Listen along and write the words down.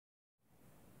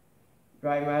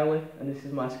writing Riley, and this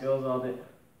is my skills audit.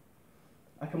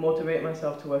 I can motivate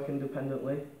myself to work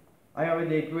independently. I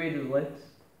already agreed with this,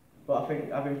 but I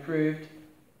think I've improved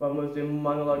when we was doing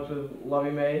monologues with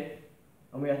Laurie May,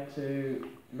 and we had to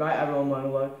write our own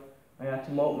monologue. I had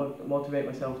to motivate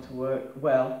myself to work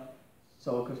well,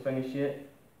 so I could finish it,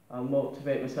 and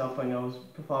motivate myself when I was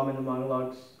performing the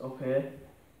monologues up here.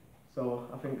 So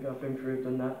I think I've improved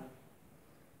on that.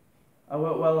 I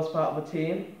work well as part of a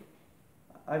team.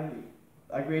 I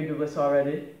agreed with this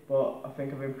already, but I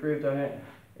think I've improved on it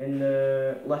in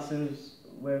the lessons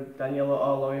with Daniela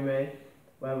or Laurie May,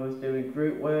 where I was doing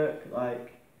group work,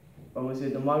 like when we was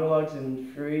doing the monologues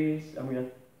in threes, and we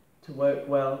had to work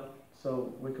well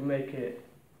so we can make it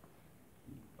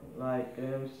like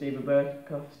Steve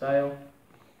Berkoff style.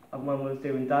 And when we was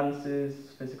doing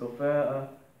dances, physical theatre,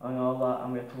 and all that,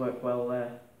 and we had to work well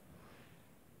there.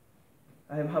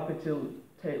 I am happy to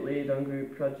take lead on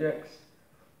group projects.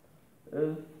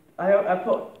 I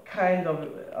put kind of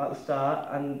at the start,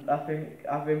 and I think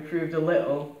I've improved a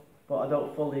little, but I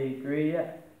don't fully agree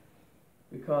yet,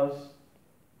 because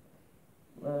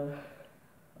I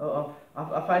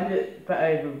find it better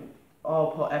if we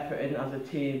all put effort in as a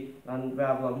team, and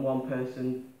rather than one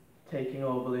person taking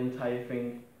over the entire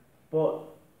thing. But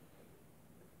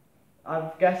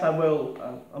I guess I'm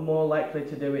more likely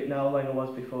to do it now than I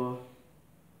was before.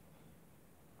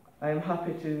 I am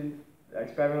happy to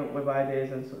experiment with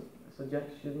ideas and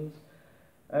suggestions.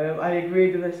 I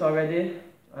agreed with this already,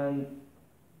 and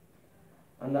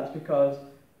that's because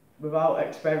without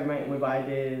experimenting with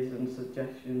ideas and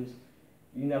suggestions,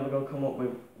 you never go come up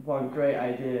with one great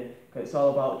idea, because it's all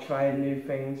about trying new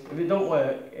things. If it don't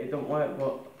work, it don't work,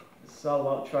 but it's all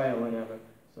about trial and error.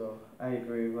 So I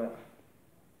agree with that.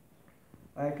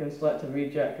 I can select and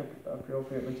reject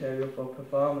appropriate material for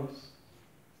performance.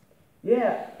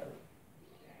 Yeah,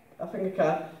 I think I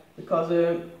can, because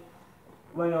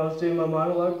when I was doing my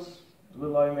monologues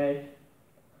with Laurie May,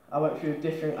 I went through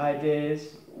different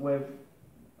ideas with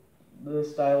the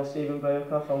style of Stephen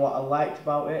Berkoff and what I liked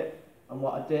about it and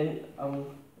what I didn't, and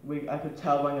I could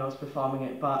tell when I was performing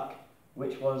it back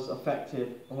which was effective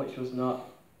and which was not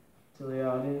to the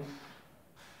audience.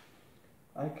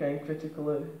 I can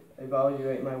critically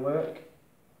evaluate my work.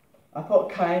 I put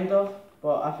kind of,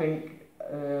 but I think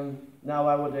now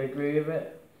I would agree with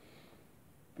it,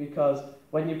 because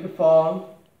when you perform,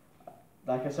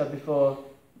 like I said before,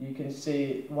 you can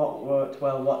see what worked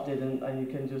well, what didn't, and you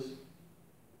can just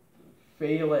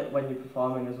feel it when you're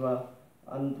performing as well.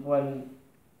 And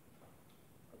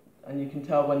you can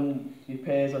tell when your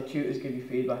peers or tutors give you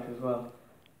feedback as well.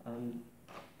 And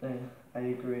I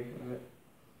agree with it.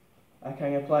 I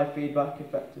can apply feedback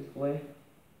effectively.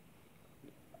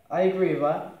 I agree with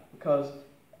that, because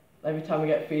every time I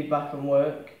get feedback from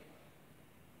work,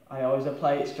 I always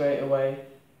apply it straight away,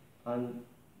 and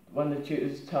when the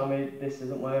tutors tell me this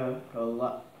doesn't work,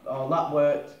 or that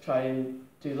worked, try and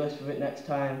do this with it next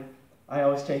time, I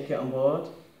always take it on board,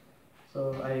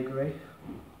 so I agree.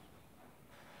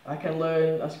 I can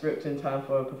learn a script in time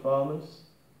for a performance.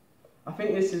 I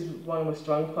think this is one of my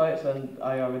strong points, and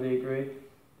I already agree.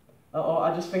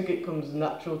 I just think it comes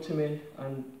natural to me,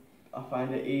 and I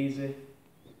find it easy.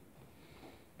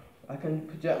 I can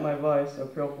project my voice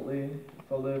appropriately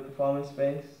for the performance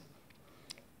space.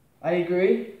 I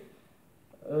agree,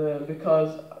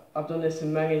 because I've done this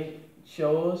in many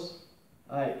shows,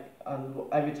 and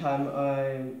every time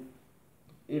I'm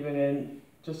even in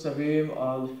just a room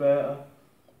or the theatre,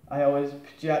 I always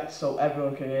project so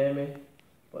everyone can hear me.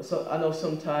 But I know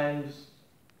sometimes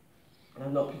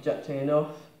I'm not projecting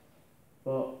enough,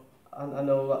 but I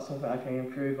know that's something I can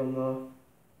improve on more.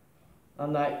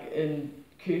 And like in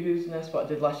Cuckoo's Nest, what I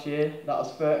did last year, that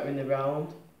was theatre in the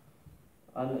round,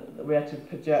 and we had to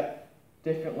project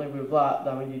differently with that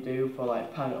than when you do for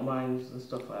like pantomimes and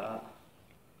stuff like that.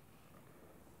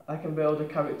 I can build a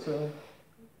character.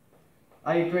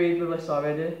 I agreed with this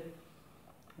already,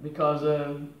 because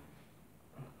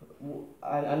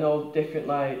I know different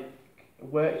like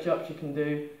workshops you can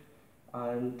do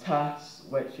and tasks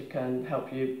which you can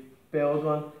help you build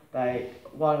one. Like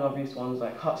one obvious one's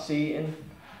like hot seating,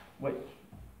 which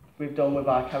we've done with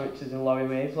our characters in Laurie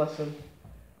May's lesson.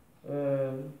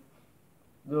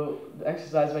 The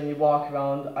exercise when you walk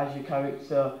around as your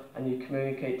character and you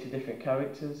communicate to different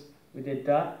characters, we did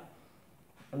that,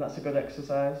 and that's a good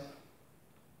exercise.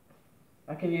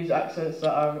 I can use accents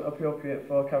that are appropriate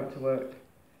for character work.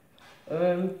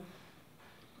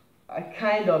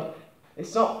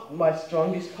 It's not my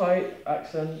strongest point,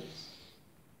 accents,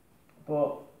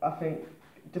 but I think,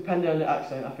 depending on the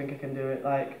accent, I think I can do it.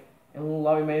 Like, in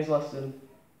Laurie May's lesson,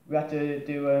 we had to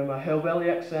do a hillbilly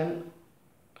accent,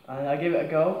 and I gave it a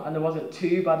go, and I wasn't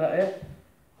too bad at it,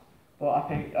 but I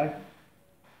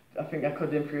think I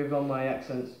could improve on my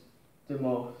accents the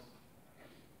most.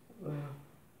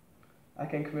 I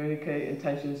can communicate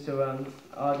intentions to an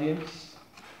audience.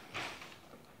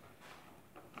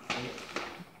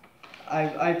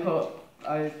 I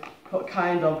put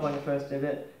kind of when I first did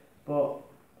it, but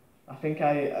I think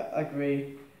I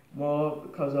agree more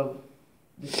because of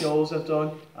the shows I've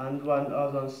done, and when I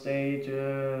was on stage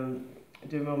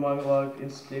doing my monologue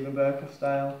in Stephen Burkoff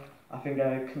style, I think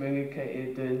I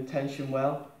communicated the intention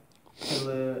well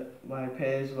to my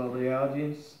peers, well, the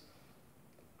audience.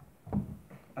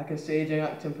 I can stage an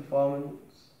acting performance.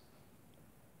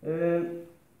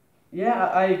 Yeah,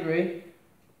 I agree.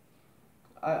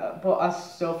 But I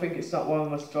still think it's not one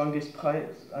of my strongest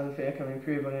points, and I think I can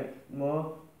improve on it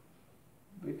more.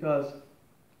 Because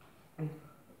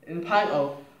in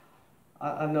panto,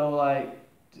 I know like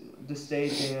the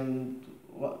staging and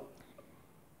what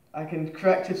I can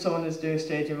correct if someone is doing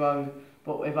staging wrong.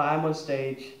 But if I'm on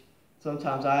stage,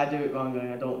 sometimes I do it wrong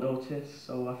and I don't notice.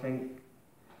 So I think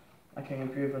I can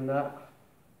improve on that.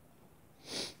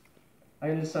 I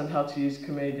understand how to use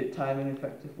comedic timing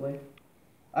effectively.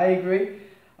 I agree.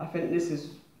 I think this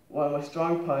is one of my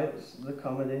strong points, the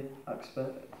comedy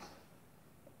aspect.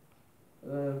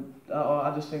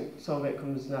 I just think some of it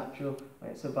comes natural.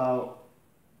 It's about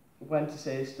when to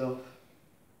say stuff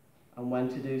and when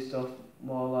to do stuff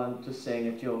more than just saying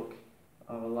a joke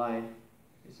or a line.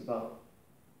 It's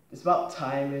about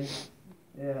timing.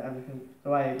 Yeah, everything.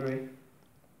 So I agree.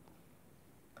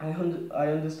 I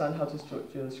understand how to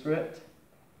structure the script.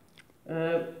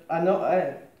 I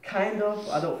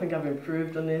don't think I've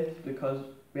improved on this because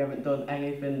we haven't done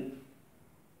anything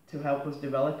to help us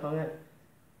develop on it.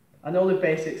 I know the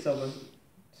basics of a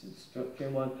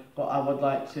structuring one, but I would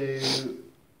like to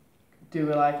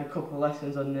do like a couple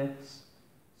lessons on this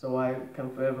so I can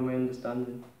further my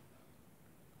understanding.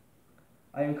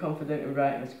 I am confident in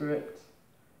writing a script.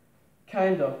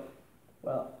 Kind of.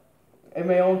 Well, in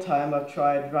my own time I've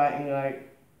tried writing like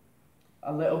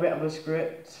a little bit of a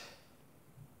script,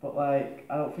 but like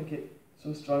I don't think it's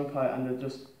some strong point, and I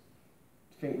just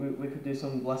think we could do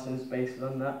some lessons based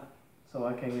on that so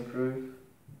I can improve.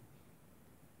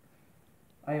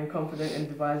 I am confident in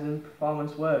devising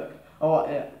performance work. Oh,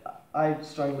 yeah, I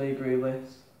strongly agree with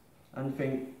this and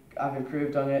think I've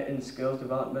improved on it in the skills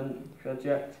development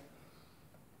project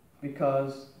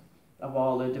because of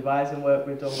all the devising work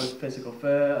we've done with physical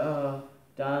theatre,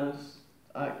 dance,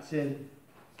 acting,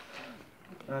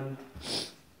 and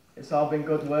it's all been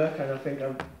good work, and I think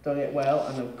I've done it well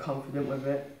and I'm confident with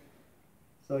it.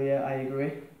 So yeah, I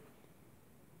agree.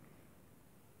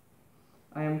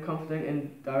 I am confident in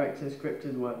directing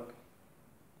scripted work.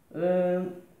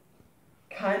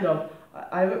 Kind of.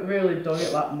 I haven't really done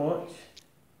it that much.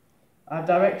 I've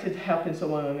directed helping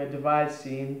someone on a devised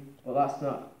scene, but that's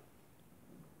not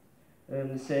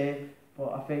the same.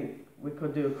 But I think we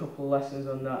could do a couple lessons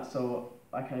on that so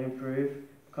I can improve,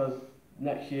 because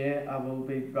next year I will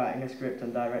be writing a script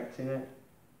and directing it.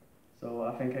 So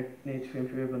I think I need to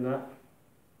improve on that.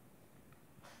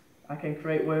 I can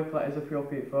create work that is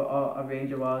appropriate for a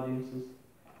range of audiences.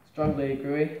 Strongly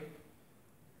agree.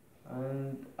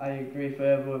 And I agree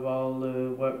further with all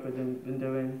the work we've been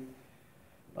doing,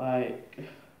 like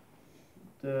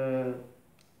the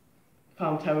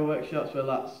Farm Terror workshops where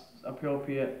that's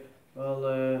appropriate,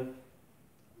 well,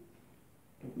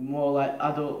 more like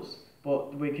adults,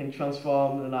 but we can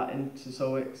transform that into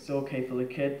so it's okay for the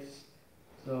kids.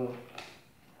 So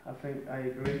I think I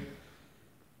agree.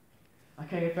 I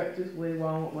can effectively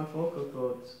warm up my vocal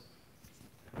cords.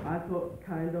 I put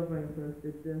kind of when I first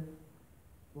did this,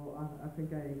 but I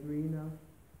think I agree now,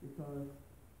 because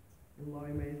in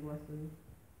Laurie May's lessons,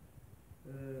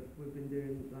 we've been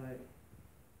doing like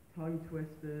tongue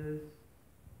twisters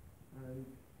and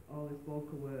all this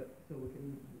vocal work so we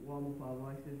can warm up our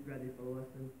voices ready for the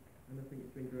lesson, and I think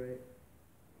it's been great.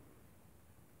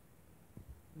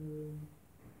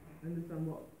 I understand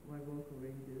what my vocal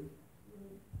range is.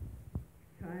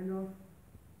 Kind of.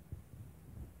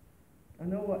 I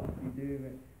know what to do with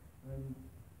it, and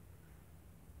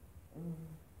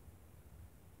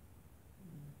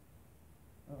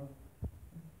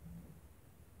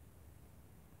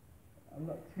I'm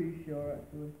not too sure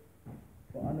actually,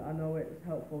 but I know it's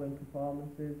helpful in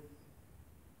performances,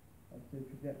 obviously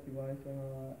projective voice and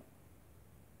all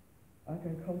that. I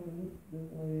can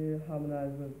confidently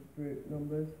harmonise with group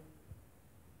numbers.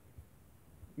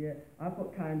 Yeah, I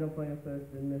put kind of when I first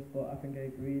did this, but I think I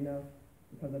agree now,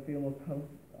 because I feel more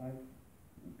I'm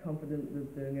confident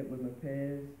with doing it with my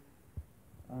peers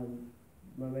and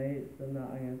my mates and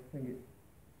that, and I think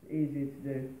It's easier to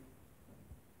do.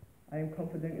 I am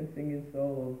confident in singing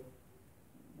solo.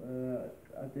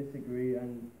 I disagree,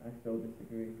 and I still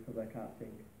disagree because I can't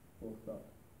sing full stop.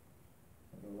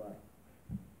 I don't lie.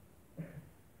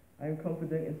 I am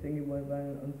confident in singing with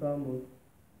an ensemble.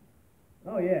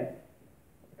 Oh yeah,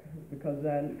 because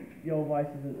then your voice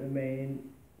isn't the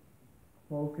main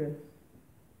focus,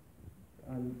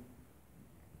 and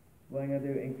when I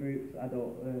do it in groups, I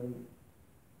don't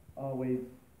always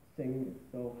sing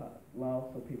so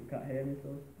loud so people can't hear me.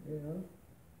 So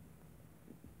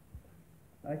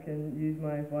I can use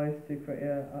my voice to create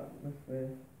an atmosphere.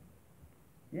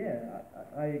 Yeah,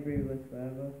 I agree with this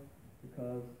forever,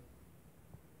 because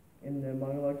in the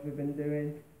monologues we've been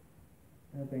doing,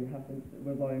 I've been having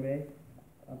with me,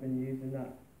 I've been using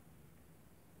that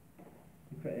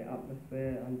to create an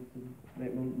atmosphere and to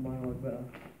make my monologue better.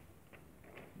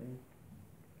 Yeah.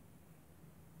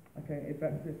 I can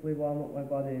effectively warm up my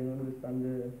body and understand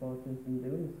the importance in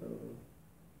doing so.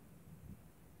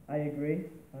 I agree,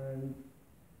 and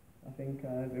I think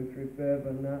I've improved further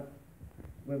on that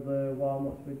with the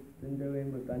warm-ups we've been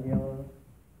doing with Daniela,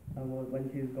 and when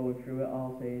she was going through it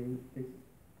all, saying this,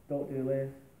 don't do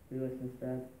this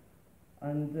instead.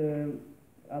 And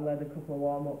I led a couple of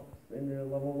warm-ups in the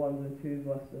level 1s and 2s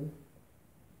lesson,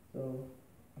 so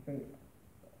I think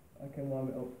I can warm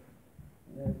it up.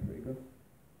 Yeah, pretty good.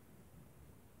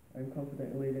 I'm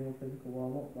confident in leading a physical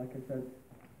warm-up. Like I said,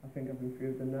 I think I've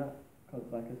improved in that, because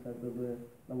like I said, with the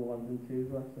level 1s and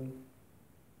 2s lesson,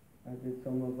 I did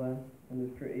some of them, and it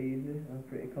was pretty easy. I'm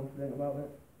pretty confident about it,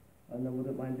 and I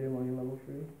wouldn't mind doing one in level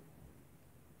 3.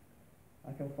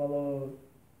 I can follow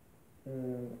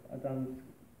a dance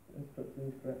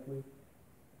instructions correctly.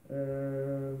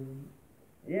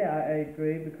 Yeah, I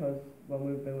agree, because when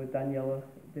we've been with Daniela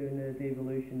doing the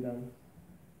devolution dance,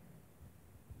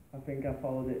 I think I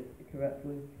followed it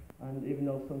correctly, and even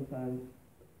though sometimes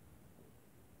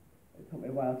it took me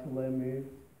a while to learn moves,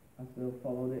 I still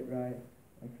followed it right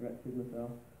and corrected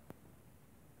myself.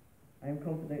 I am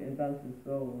confident in dancing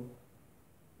solo.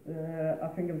 I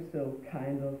think I'm still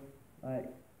kind of, like,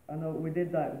 I know we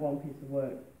did that one piece of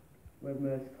work with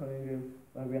Mercy Cunningham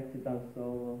where we had to dance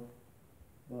solo,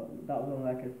 but that was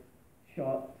only like a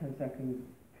short 10-second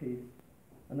piece,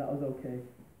 and that was okay,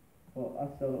 but I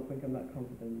still don't think I'm that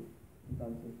confident in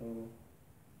dancing solo.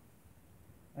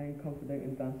 I am confident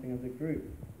in dancing as a group.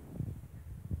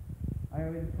 I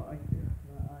already thought I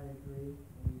agree.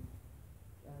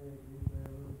 I agree with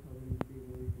everyone telling me to do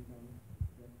evolution dance.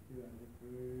 You have to do it as a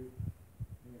group.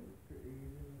 And it was pretty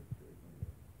easy. Pretty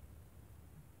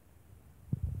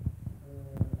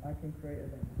I can create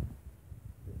a dance.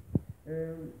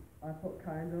 I put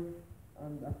kind of,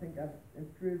 and I think I've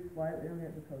improved slightly on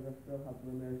it, because I still have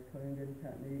the Mercy Cunningham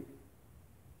technique,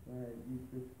 where you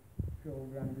just throw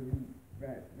random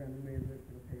music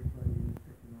to the paper and you just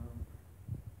pick them out.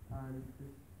 And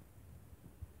just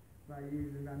by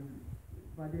doing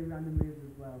random moves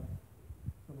as well,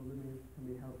 some of the moves can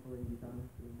be helpful in your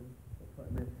dance, and that's what I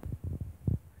meant.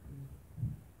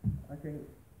 I can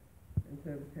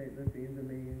interpret the themes and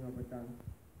meaning of a dance.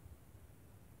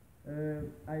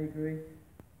 I agree.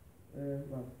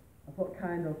 Well, I thought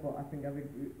kind of, but I think I've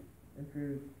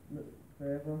improved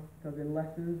further, because in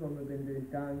lessons when we've been doing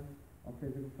dance or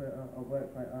physical theatre or work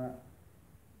like that,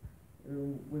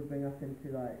 we've been having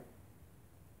to like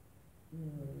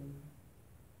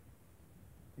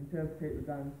interpret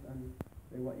the dance and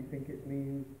say what you think it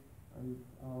means and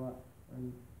all that,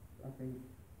 and I think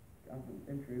I've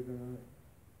improved on it.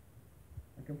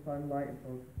 I can plan lighting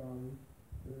for a performance.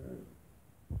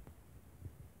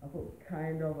 I thought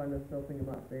kind of, and I'm still thinking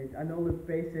about stage. I know the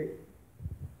basic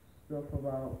stuff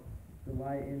about the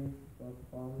lighting for a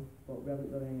performance, but we haven't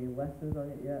done any lessons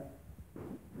on it yet,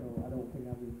 so I don't think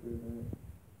I've improved on it.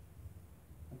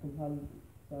 I can plan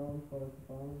sound for a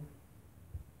performance.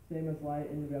 Same as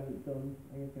lighting, we haven't done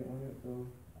anything on it, so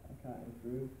I can't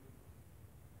improve.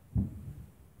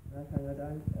 I can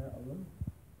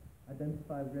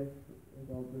identify risks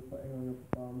involved with putting on a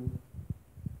performance.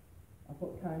 I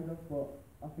put kind of, but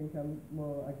I think I'm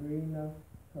more agreeing now,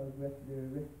 because we have to do a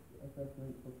risk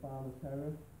assessment for farmer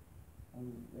terror,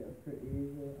 and it was pretty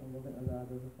easy and wasn't as hard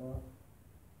as I thought.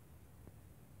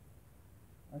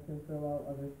 I can fill out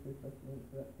a risk assessment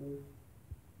correctly.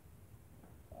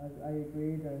 I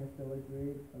agreed, and I still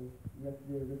agree, because we have to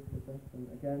do a risk assessment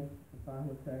again for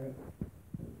farmer terror.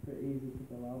 It's pretty easy to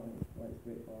fill out, and it's quite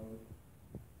straightforward.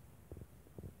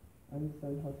 I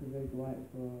understand how to rig light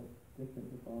for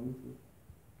different performances.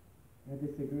 I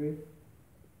disagree,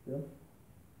 still,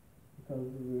 because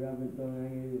we haven't done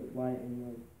any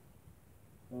lighting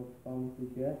for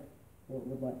performances yet, but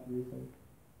would like to do some.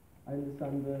 I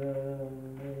understand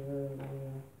the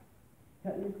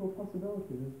technical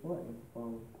possibilities in sporting a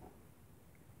performance.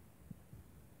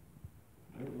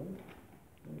 Wait, what?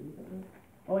 Wait, you got that?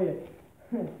 Oh yeah,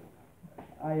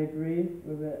 I agree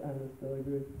with it, and I still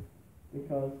agree,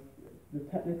 because the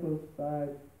technical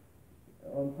side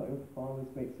on putting a performance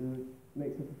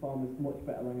makes a performance much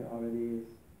better than it already is.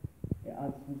 It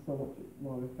adds so much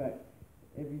more effect.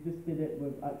 If you just did it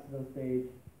with acting on stage,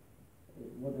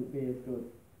 it wouldn't be as good,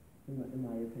 in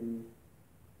my opinion.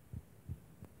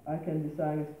 I can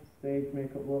design a stage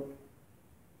makeup look.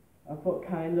 I put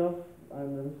kind of,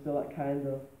 and I'm still at kind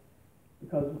of,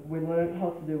 because we learned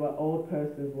how to do an old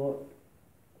person's look,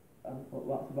 but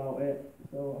that's about it.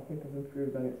 So I think I've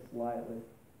improved on it slightly.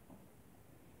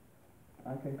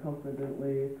 I can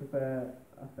confidently prepare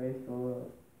a face for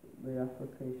the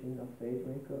application of stage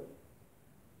makeup.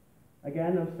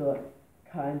 Again, I'm still at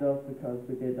kind of, because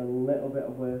we did a little bit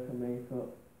of work on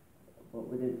makeup, but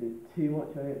we didn't do too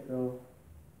much on it, so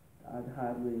I'd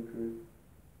hardly improve.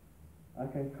 I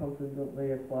can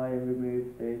confidently apply and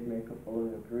remove stage makeup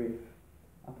following a brief.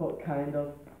 I put kind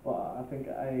of, but I think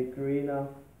I agree now,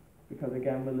 because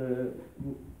again,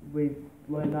 we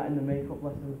learned that in the makeup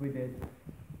lessons we did,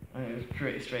 and it was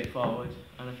pretty straightforward,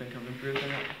 and I think I've improved on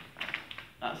it.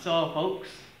 That's all, folks.